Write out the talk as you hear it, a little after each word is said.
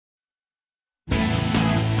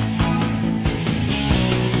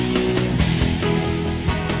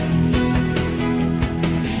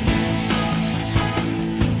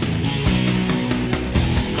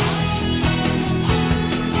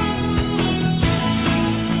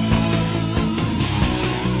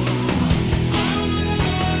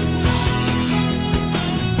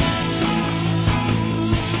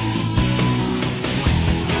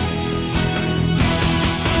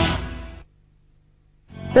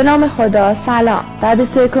به نام خدا. سلام. در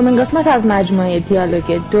 21مین قسمت از مجموعه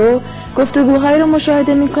دیالوگ 2 گفتگوهایی رو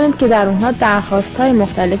مشاهده می‌کنید که در اونها درخواست‌های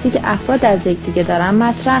مختلفی که افراد از یکدیگه دارن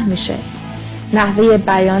مطرح میشه. نحوه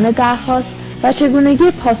بیان درخواست و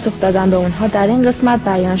چگونگی پاسخ دادن به اونها در این قسمت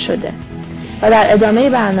بیان شده و در ادامه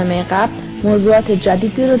برنامه قبل موضوعات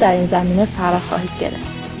جدیدی رو در این زمینه فرا خواهید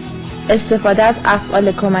گرفت. استفاده از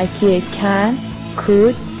افعال کمکی can،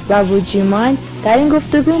 could و would you mind در این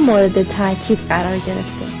گفتگو مورد تاکید قرار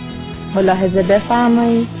گرفته. ملاحظه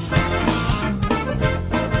بفرمایید.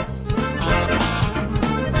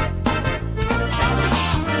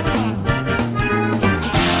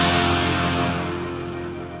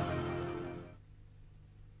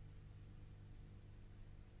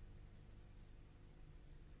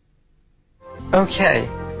 Okay,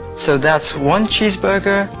 so that's 1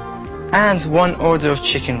 cheeseburger and 1 order of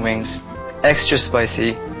chicken wings, extra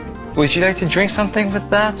spicy. Would you like to drink something with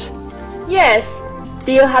that? Yes.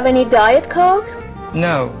 Do you have any Diet Coke?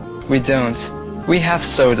 No, we don't. We have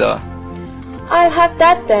soda. I'll have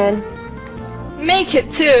that then. Make it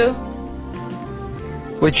too.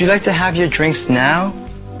 Would you like to have your drinks now?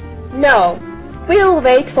 No. We'll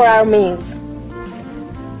wait for our meals.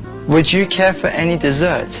 Would you care for any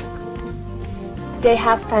dessert? They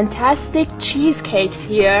have fantastic cheesecakes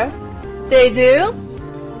here. They do?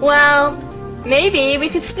 Well, maybe we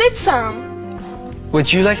could split some. Would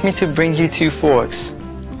you like me to bring you 2 forks?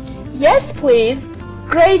 Yes, please.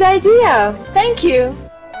 Great idea. Thank you.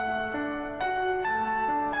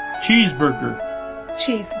 Cheeseburger.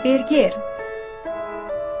 cheeseburger.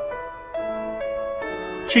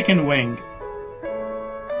 Chicken wing.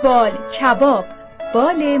 بال کباب،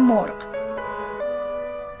 بال مرغ.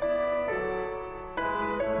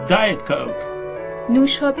 Diet Coke.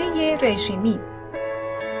 نوشابه رژیمی.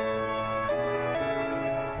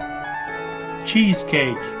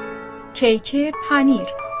 Cheesecake. کیک پنیر.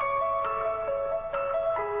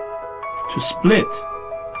 To split.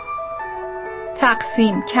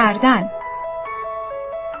 تقسیم کردن.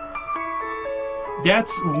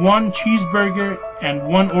 That's 1 cheeseburger and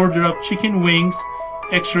 1 order of chicken wings,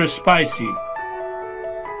 extra spicy.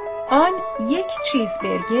 آن 1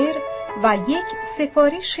 چیزبرگر و 1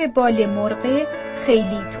 سفارش بال مرغ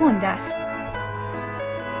خیلی تند است.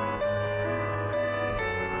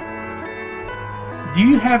 Do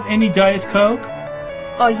you have any Diet Coke?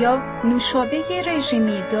 آیا نوشابه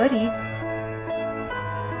رژیمی دارید؟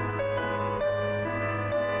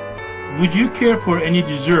 Would you care for any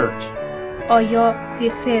dessert? آیا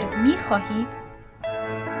دسر می خواهید؟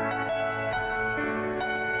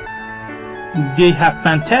 They have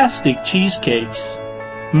fantastic cheesecakes.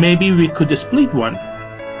 Maybe we could split one.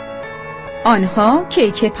 آنها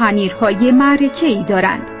کیک پنیرهای معرکه‌ای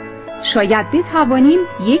دارند. شاید بتوانیم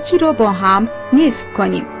یکی را با هم نصف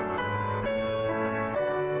کنیم.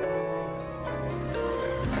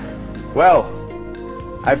 Well,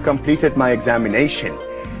 I've completed my examination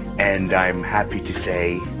and I'm happy to say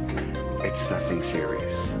it's nothing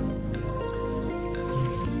serious.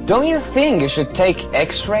 Don't you think you should take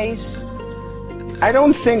x-rays? I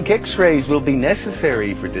don't think x-rays will be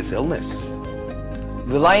necessary for this illness.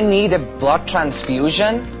 Will I need a blood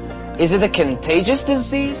transfusion? Is it a contagious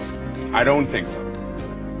disease? I don't think so.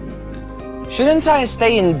 Shouldn't I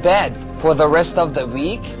stay in bed for the rest of the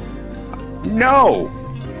week? No!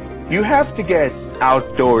 You have to get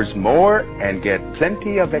outdoors more and get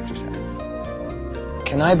plenty of exercise.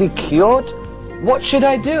 Can I be cured? What should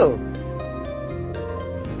I do?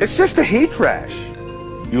 It's just a heat rash.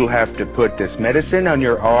 You'll have to put this medicine on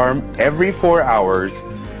your arm every 4 hours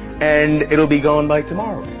and it'll be gone by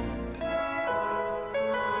tomorrow.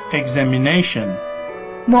 Examination.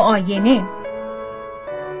 معاینه.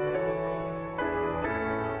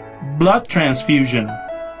 Blood transfusion.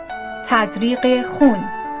 تزریق خون.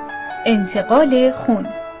 انتقال خون.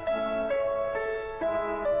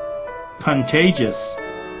 Contagious.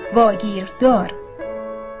 واگیردار.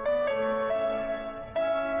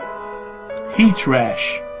 Heat rash.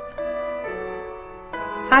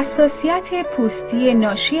 حساسیت پوستی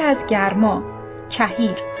ناشی از گرما.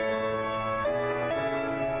 کهیر.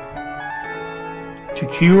 To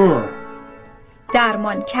cure.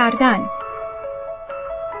 درمان کردن.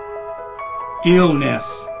 Illness.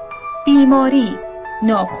 بیماری.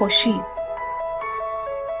 ناخوشی.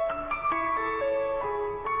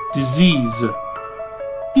 Disease.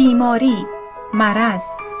 بیماری. مرض.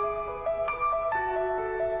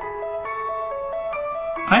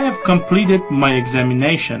 I have completed my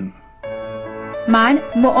examination. من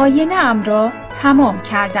معاینه ام را تمام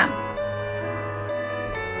کردم.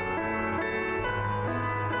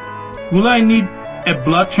 Will I need a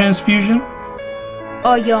blood transfusion?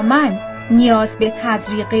 آیا من نیاز به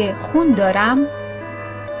تزریق خون دارم؟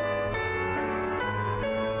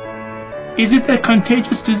 Is it a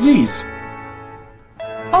contagious disease?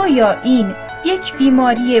 آیا این یک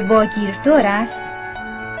بیماری واگیردار است؟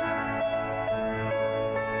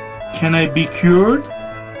 Can I be cured?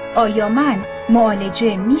 آیا من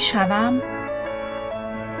معالجه می شوم؟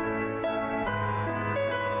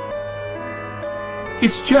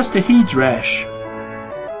 It's just a heat rash.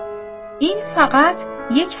 این فقط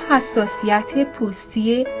یک حساسیت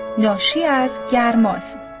پوستی ناشی از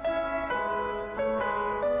گرماست.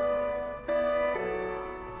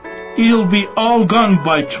 It'll be all gone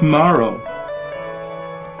by tomorrow.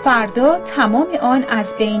 فردا تمام آن از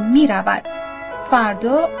بین می رود.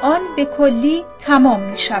 فردا آن به کلی تمام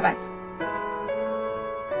می شود.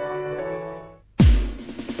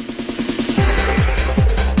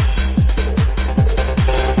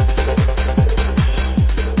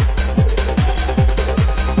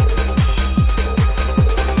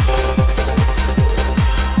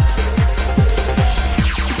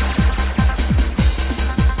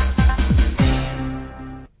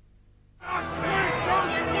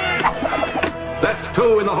 That's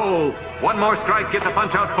two in the hole. One more strike gets a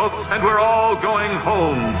punch out, folks, and we're all going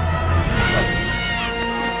home.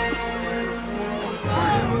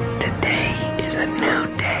 Today is a new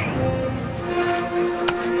day.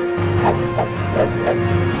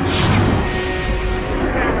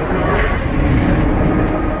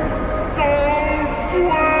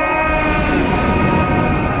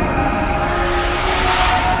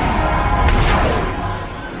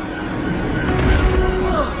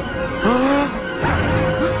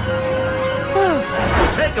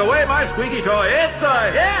 Take away my squeaky toy. It's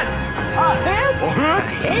a hit! A hit? A hit?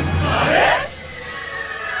 A hit?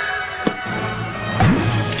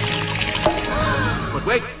 But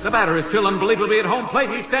wait, the batter is still unbelievably at home plate.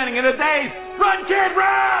 He's standing in a daze. Run, kid,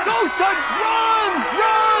 run! Go, son, run!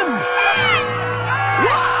 Run!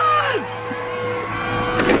 Run!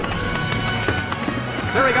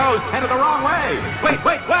 There he goes, headed the wrong way. Wait,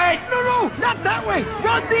 wait, wait! No, not that way!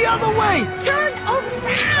 Run the other way! Turn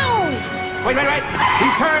around! Wait,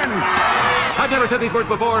 he's turned! I've never said these words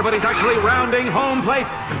before, but he's actually rounding home plate.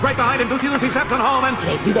 Right behind him, Lucy steps on home and...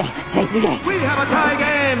 We have a tie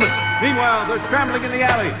game! Meanwhile, they're scrambling in the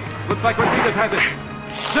alley. Looks like Rodriguez has it.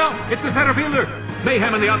 No, it's the center fielder.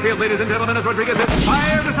 Mayhem in the outfield, ladies and gentlemen, as Rodriguez hits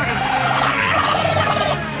fire to second.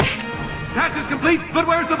 Catch is complete, but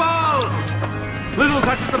where's the ball? Little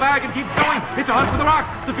touches the bag and keeps going. It's a hunt for the rock.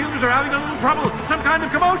 The fielders are having a little trouble. Some kind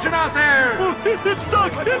of commotion out there. It's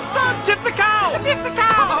stuck. It's stuck. Tip the cow. Tip the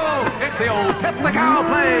cow. Oh, it's the old tip the cow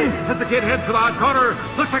play. As the kid heads for the hot corner.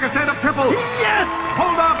 Looks like a stand-up triple. Yes.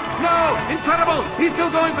 Hold up. No. Incredible. He's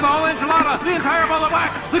still going for the whole enchilada. The entire ball of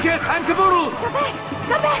wax. The kid and caboodle. Come back.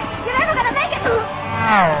 You're never gonna make it.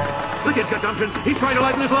 The kid's got gumption. He's trying to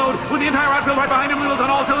lighten his load. With the entire outfield right behind him, Little's on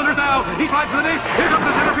all cylinders now. He slides to the dish. Here comes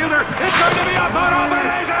the center fielder. It's going to be up on over.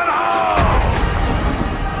 He's at home.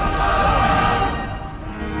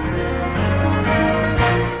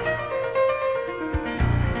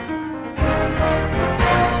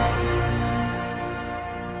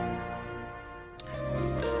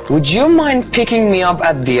 Would you mind picking me up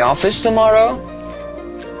at the office tomorrow?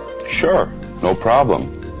 Sure, no problem.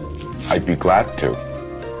 I'd be glad to.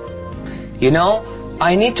 You know,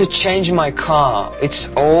 I need to change my car. It's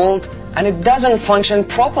old and it doesn't function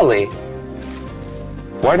properly.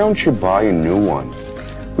 Why don't you buy a new one?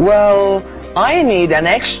 Well, I need an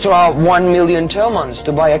extra 1 million Termons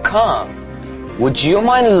to buy a car. Would you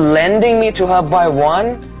mind lending me to help buy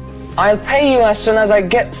one? I'll pay you as soon as I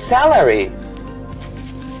get salary.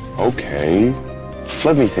 Okay,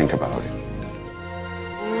 let me think about it.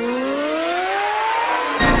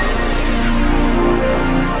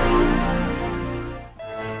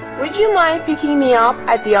 Would you mind picking me up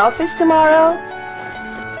at the office tomorrow?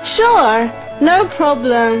 Sure, no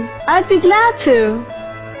problem. I'd be glad to.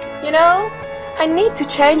 You know, I need to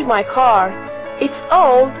change my car. It's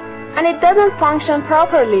old and it doesn't function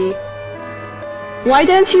properly. Why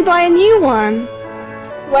don't you buy a new one?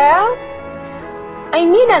 Well, I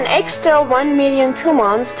need an extra 1 million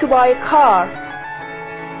Termons to buy a car.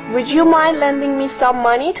 Would you mind lending me some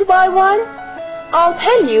money to buy one? I'll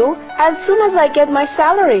pay you as soon as I get my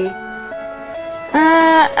salary.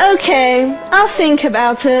 Okay. I'll think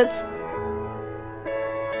about it.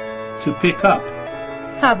 To pick up.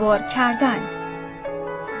 سوار کردن.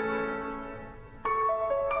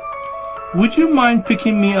 Would you mind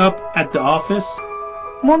picking me up at the office?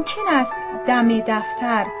 ممکن است دم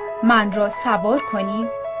دفتر من را سوار کنی؟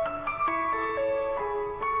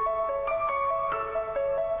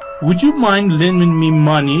 Would you mind lending me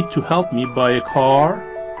money to help me buy a car?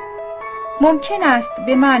 ممکن است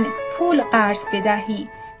به من پول قرض بدهی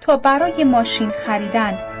تا برای ماشین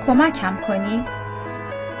خریدن کمکم کنی؟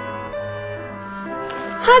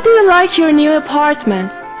 How do you like your new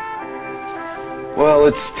apartment? Well,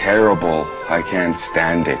 it's terrible. I can't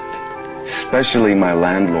stand it. Especially my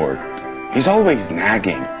landlord. He's always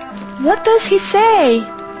nagging. What does he say?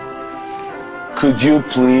 Could you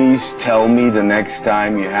please tell me the next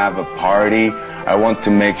time you have a party? I want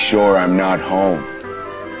to make sure I'm not home.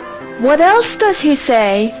 What else does he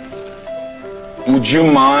say? Would you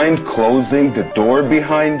mind closing the door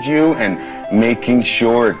behind you and making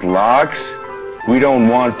sure it locks? We don't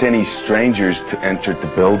want any strangers to enter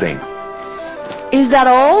the building. Is that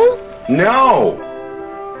all? No!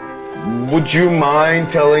 Would you mind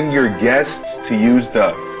telling your guests to use the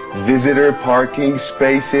visitor parking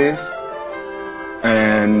spaces?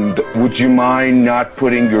 And would you mind not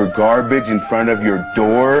putting your garbage in front of your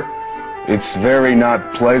door? It's very not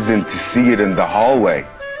pleasant to see it in the hallway.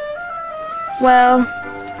 Well,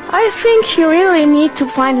 I think you really need to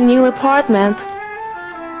find a new apartment.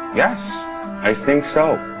 Yes, I think so.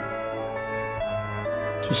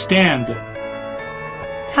 To stand.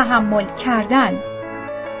 تحمل کردن.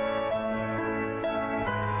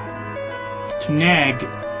 To nag.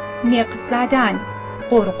 نق زدن.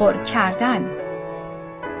 غرغر کردن.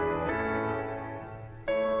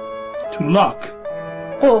 To lock.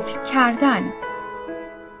 قفل کردن.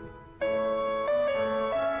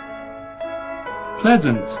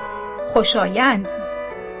 Pleasant. خوشایند.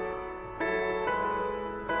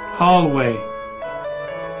 Hallway.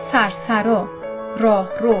 سرسرا.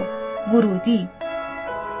 راهرو. ورودی.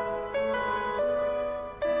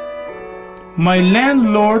 My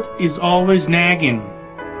landlord is always nagging.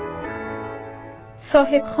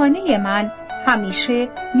 صاحب خانه من همیشه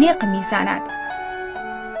نق میزند.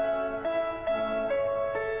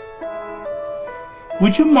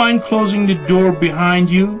 Would you mind closing the door behind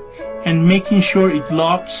you and making sure it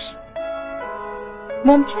locks?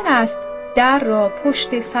 ممکن است در را پشت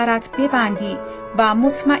سرت ببندی و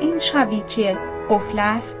مطمئن شوی که قفل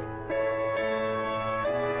است.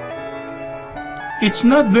 It's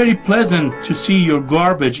not very pleasant to see your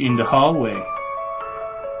garbage in the hallway.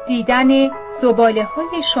 دیدن زباله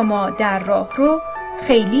های شما در راهرو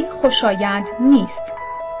خیلی خوشایند نیست.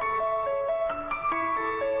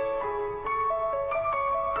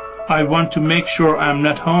 I want to make sure I'm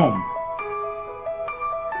not home.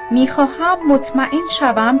 میخواهم مطمئن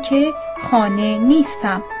شوم که خانه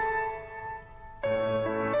نیستم.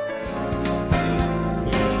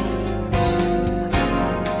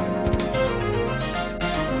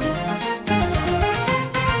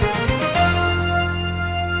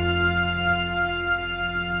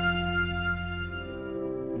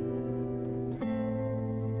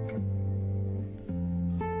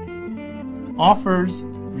 Offers,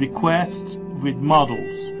 requests with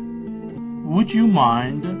models. Would you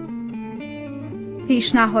mind?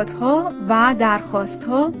 پیشنهادها و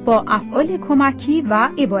درخواستها با افعال کمکی و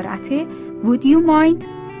عبارت Would you mind؟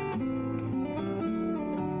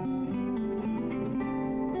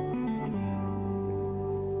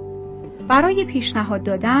 برای پیشنهاد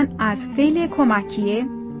دادن از فعل کمکی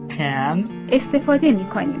Can. استفاده می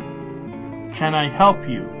کنیم. Can I help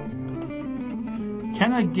you?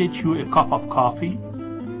 Can I get you a cup of coffee?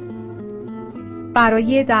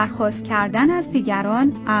 برای درخواست کردن از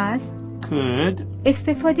دیگران از Could.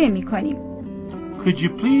 استفاده می کنیم. Could you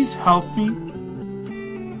please help me?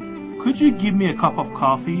 Could you give me a cup of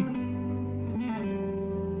coffee?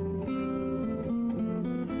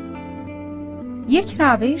 یک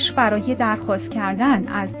روش برای درخواست کردن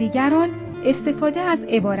از دیگران استفاده از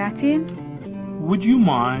عبارت Would you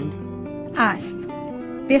mind? است.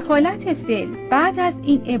 به حالت فعل بعد از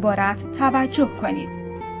این عبارت توجه کنید.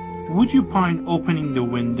 Would you mind opening the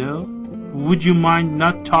window? Would you mind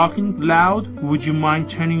not talking loud? Would you mind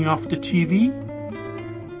turning off the TV?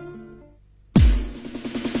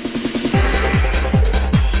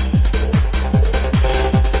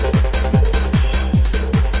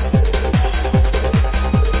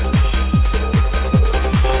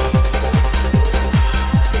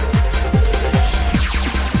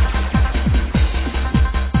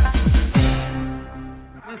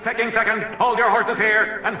 Pecking second, hold your horses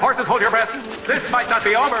here, and horses hold your breath. This might not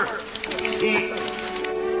be over.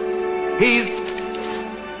 He's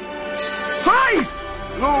safe!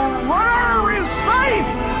 The runner is safe!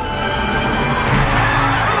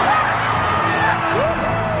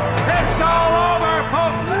 It's all over,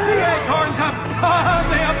 folks! The Acorns have done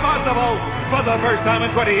the impossible! For the first time in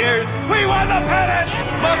 20 years, we won the pennant!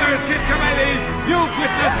 Mothers, kids, your babies, you've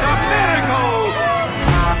witnessed a miracle!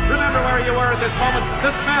 Remember where you were at this moment,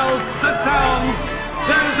 the smells, the sounds.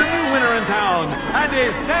 There's a new winner in town, and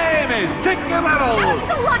his name is Chicken Little. I'm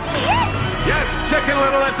so lucky. Yes, Chicken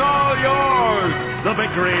Little, it's all yours. The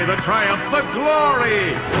victory, the triumph, the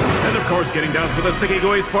glory. And of course, getting down for the sticky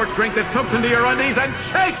gooey sports drink that soaks into your undies and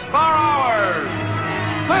shakes for hours.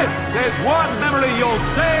 This is one memory you'll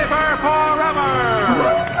savor forever.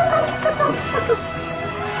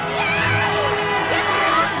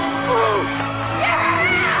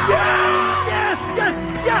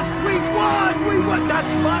 Yes, we won,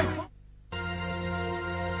 that's my fault.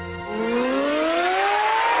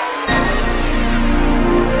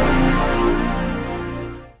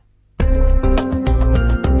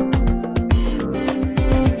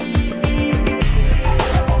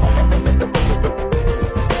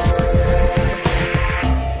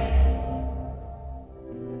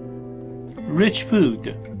 Rich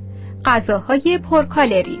food. غذاهای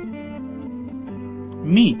پرکالری.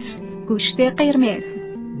 Meat. گوشت قرمز.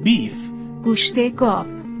 Beef. گوشت گاو.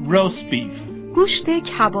 Roast beef. گوشت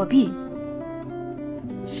کبابی.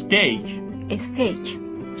 Steak. استیک.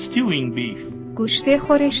 Stewing beef. گوشت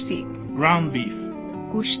خورشتی. Ground beef.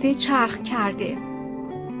 گوشت چرخ کرده.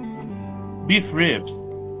 Beef ribs.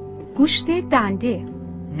 گوشت دنده.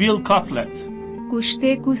 Veal cutlet. گوشت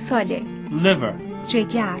گوساله. Liver.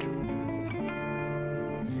 جگر.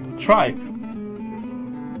 Tripe.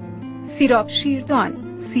 سیراب شیردان.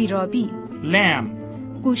 سیرابی. Lamb.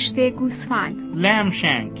 گوشت گوسفند. Lamb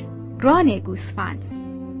shank. ران گوسفند.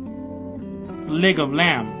 Leg of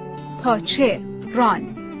lamb. پاچه. ران.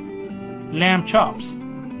 Lamb chops.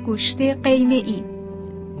 گوشت قیمه‌ای.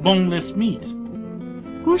 Boneless meat.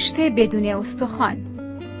 گوشت بدون استخوان.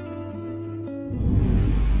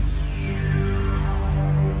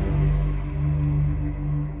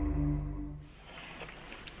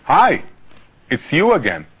 Hi, it's you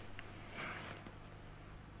again.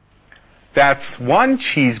 That's 1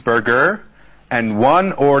 cheeseburger and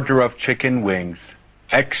 1 order of chicken wings,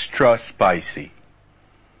 extra spicy.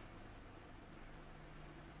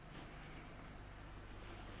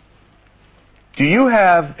 Do you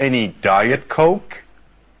have any Diet Coke?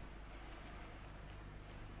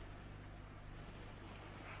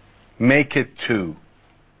 Make it 2.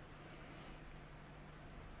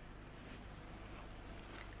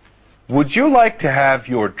 Would you like to have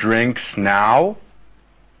your drinks now?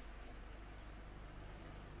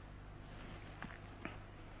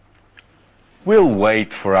 We'll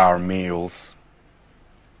wait for our meals.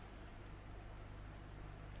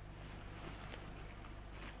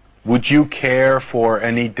 Would you care for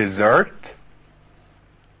any dessert?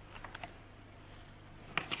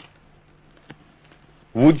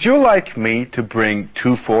 Would you like me to bring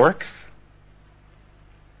 2 forks?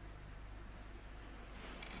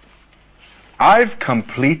 I've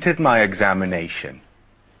completed my examination.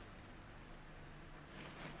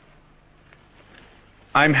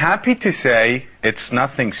 I'm happy to say it's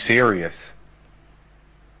nothing serious.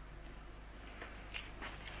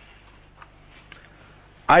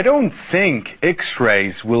 I don't think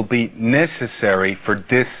X-rays will be necessary for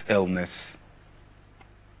this illness.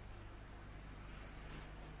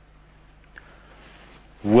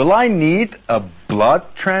 Will I need a blood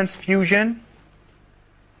transfusion?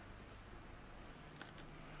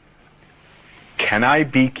 Can I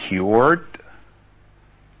be cured?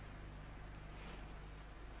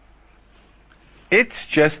 It's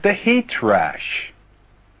just a heat rash.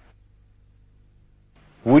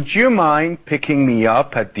 Would you mind picking me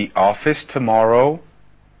up at the office tomorrow?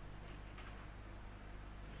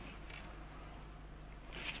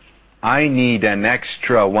 I need an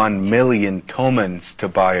extra 1 million tomans to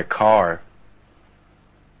buy a car.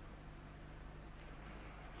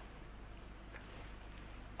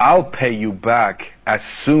 I'll pay you back as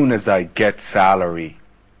soon as I get salary.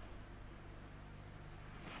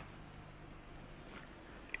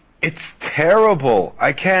 It's terrible.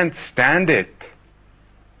 I can't stand it.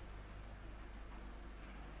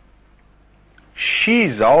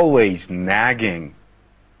 She's always nagging.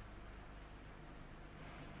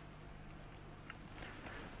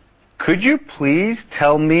 Could you please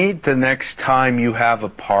tell me the next time you have a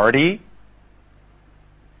party?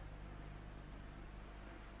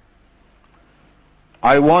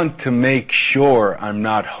 I want to make sure I'm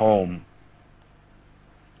not home.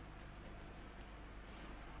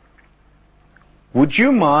 Would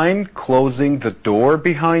you mind closing the door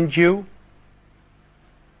behind you?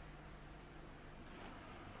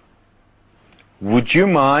 Would you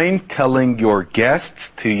mind telling your guests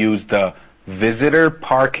to use the visitor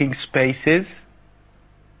parking spaces?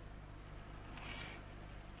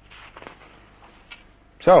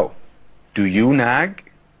 So, do you nag?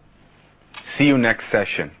 See you next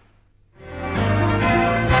session.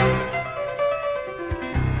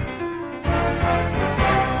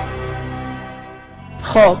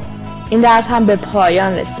 خب این درس هم به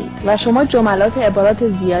پایان رسید و شما جملات و عبارات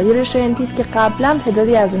زیادی رو شنیدید که قبلا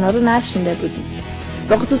تعدادی از اونها رو نشنیده بودید.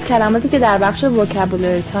 به خصوص کلماتی که در بخش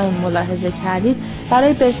وکابولری تایم ملاحظه کردید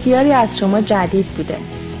برای بسیاری از شما جدید بوده.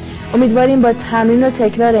 امیدواریم با تمرین و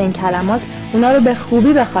تکرار این کلمات اونا رو به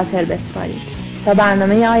خوبی به خاطر بسپارید. تا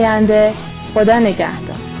برنامه آینده، خدا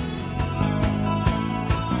نگهدار.